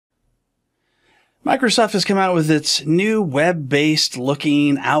Microsoft has come out with its new web-based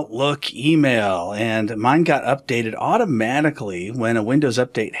looking Outlook email, and mine got updated automatically when a Windows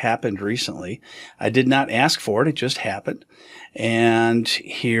update happened recently. I did not ask for it, it just happened. And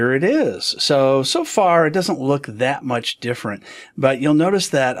here it is. So far it doesn't look that much different, but you'll notice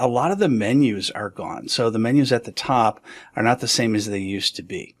that a lot of the menus are gone. So the menus at the top are not the same as they used to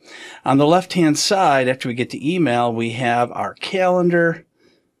be. On the left-hand side, after we get to email, we have our calendar.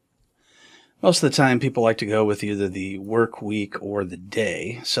 Most of the time, people like to go with either the work week or the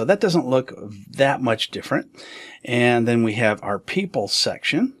day. So that doesn't look that much different. And then we have our people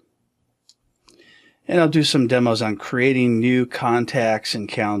section. And I'll do some demos on creating new contacts and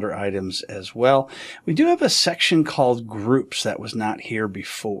calendar items as well. We do have a section called groups that was not here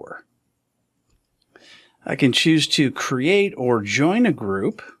before. I can choose to create or join a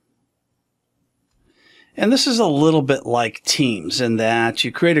group. And this is a little bit like Teams in that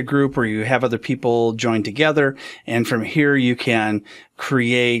you create a group where you have other people join together, and from here you can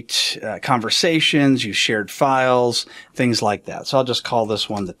create conversations, use shared files, things like that. So I'll just call this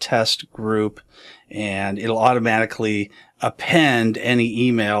one the test group, and it'll automatically append any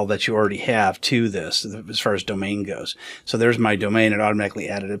email that you already have to this as far as domain goes. So there's my domain. It automatically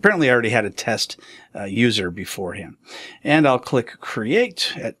added it. Apparently I already had a test user beforehand. And I'll click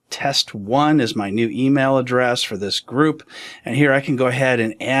create. At test1 is my new email address for this group. And here I can go ahead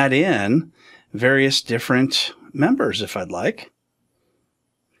and add in various different members if I'd like.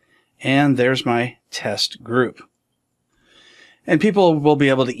 And there's my test group. And people will be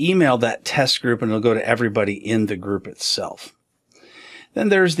able to email that test group, and it'll go to everybody in the group itself. Then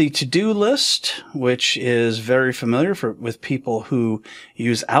there's the to-do list, which is very familiar with people who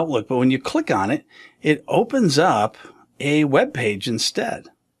use Outlook. But when you click on it, it opens up a web page instead.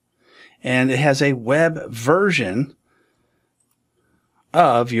 And it has a web version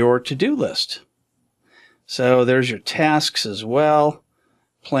of your to-do list. So there's your tasks as well.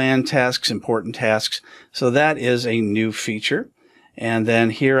 Plan tasks, important tasks. So that is a new feature. And then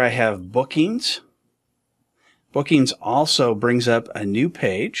here I have bookings. Bookings also brings up a new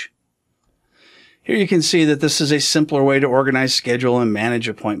page. Here you can see that this is a simpler way to organize, schedule, and manage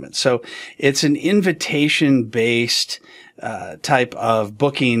appointments. So it's an invitation-based type of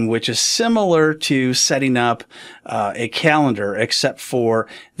booking, which is similar to setting up a calendar, except for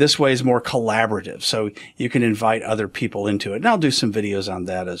this way is more collaborative. So you can invite other people into it. And I'll do some videos on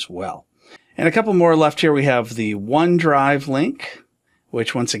that as well. And a couple more left here. We have the OneDrive link,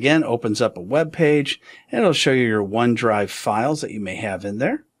 which once again opens up a web page, and it'll show you your OneDrive files that you may have in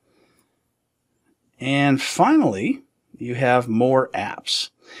there. And finally, you have more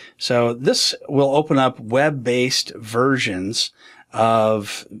apps. So this will open up web-based versions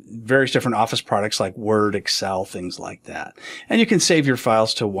of various different Office products like Word, Excel, things like that. And you can save your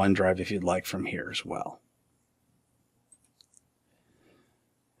files to OneDrive if you'd like from here as well.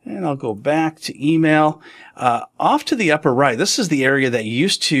 And I'll go back to email. Off to the upper right, this is the area that you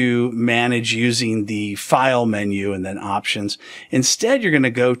used to manage using the file menu and then options. Instead, you're going to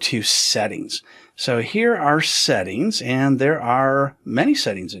go to settings. So here are settings, and there are many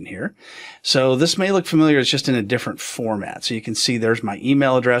settings in here. So this may look familiar, it's just in a different format. So you can see there's my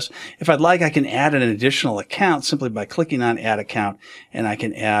email address. If I'd like, I can add an additional account simply by clicking on Add Account, and I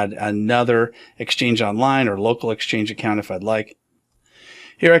can add another Exchange Online or local Exchange account if I'd like.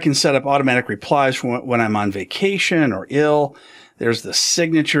 Here I can set up automatic replies for when I'm on vacation or ill. There's the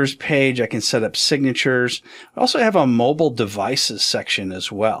signatures page. I can set up signatures. I also have a mobile devices section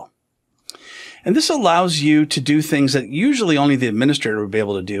as well. And this allows you to do things that usually only the administrator would be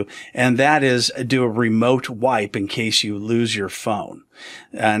able to do, and that is do a remote wipe in case you lose your phone.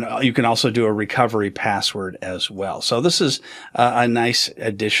 And you can also do a recovery password as well. So this is a nice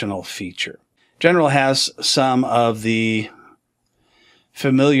additional feature. General has some of the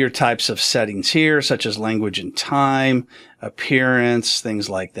familiar types of settings here, such as language and time, appearance, things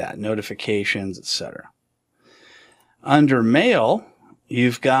like that, notifications, etc. Under Mail,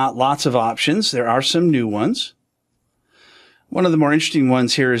 you've got lots of options. There are some new ones. One of the more interesting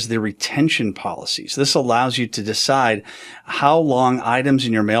ones here is the retention policies. This allows you to decide how long items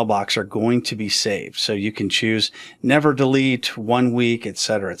in your mailbox are going to be saved. So you can choose never delete, 1 week,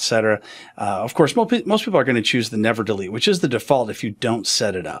 etc., etc. Of course, most people are going to choose the never delete, which is the default if you don't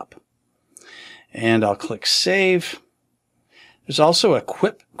set it up. And I'll click Save. There's also a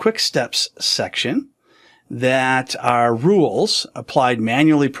quick steps section that are rules applied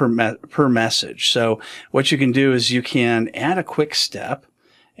manually per message. So what you can do is you can add a quick step,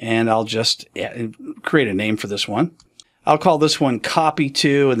 and I'll just create a name for this one. I'll call this one copy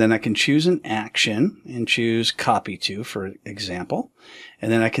to, and then I can choose an action and choose copy to, for example.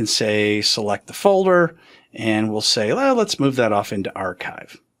 And then I can say select the folder, and we'll say, well, let's move that off into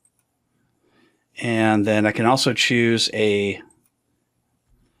archive. And then I can also choose a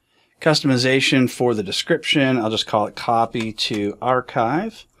customization for the description. I'll just call it copy to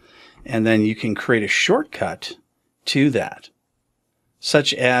archive. And then you can create a shortcut to that,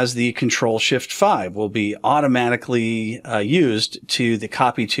 such as the Control-Shift-5 will be automatically used to the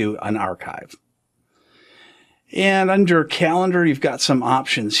copy to an archive. And under calendar, you've got some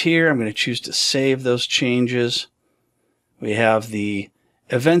options here. I'm going to choose to save those changes. We have the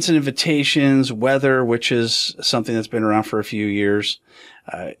events and invitations, weather, which is something that's been around for a few years.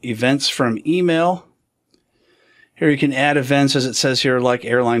 Events from email. Here you can add events, as it says here, like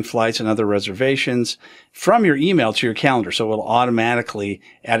airline flights and other reservations from your email to your calendar. So it will automatically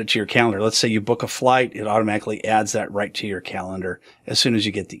add it to your calendar. Let's say you book a flight, it automatically adds that right to your calendar as soon as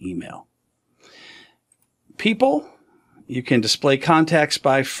you get the email. People, you can display contacts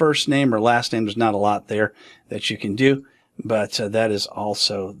by first name or last name. There's not a lot there that you can do, but that is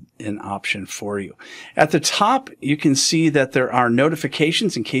also an option for you. At the top, you can see that there are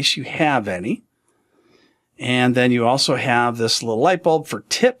notifications in case you have any. And then you also have this little light bulb for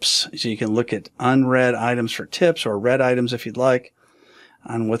tips. So you can look at unread items for tips, or read items if you'd like,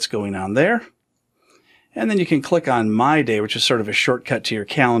 on what's going on there. And then you can click on My Day, which is sort of a shortcut to your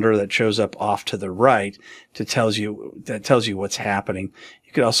calendar that shows up off to the right that tells you what's happening.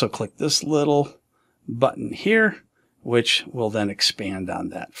 You could also click this little button here, which will then expand on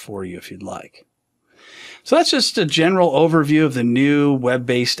that for you if you'd like. So that's just a general overview of the new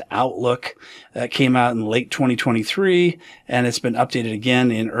web-based Outlook that came out in late 2023, and it's been updated again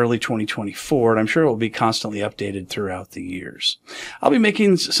in early 2024, and I'm sure it will be constantly updated throughout the years. I'll be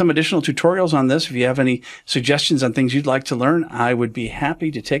making some additional tutorials on this. If you have any suggestions on things you'd like to learn, I would be happy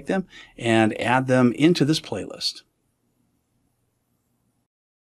to take them and add them into this playlist.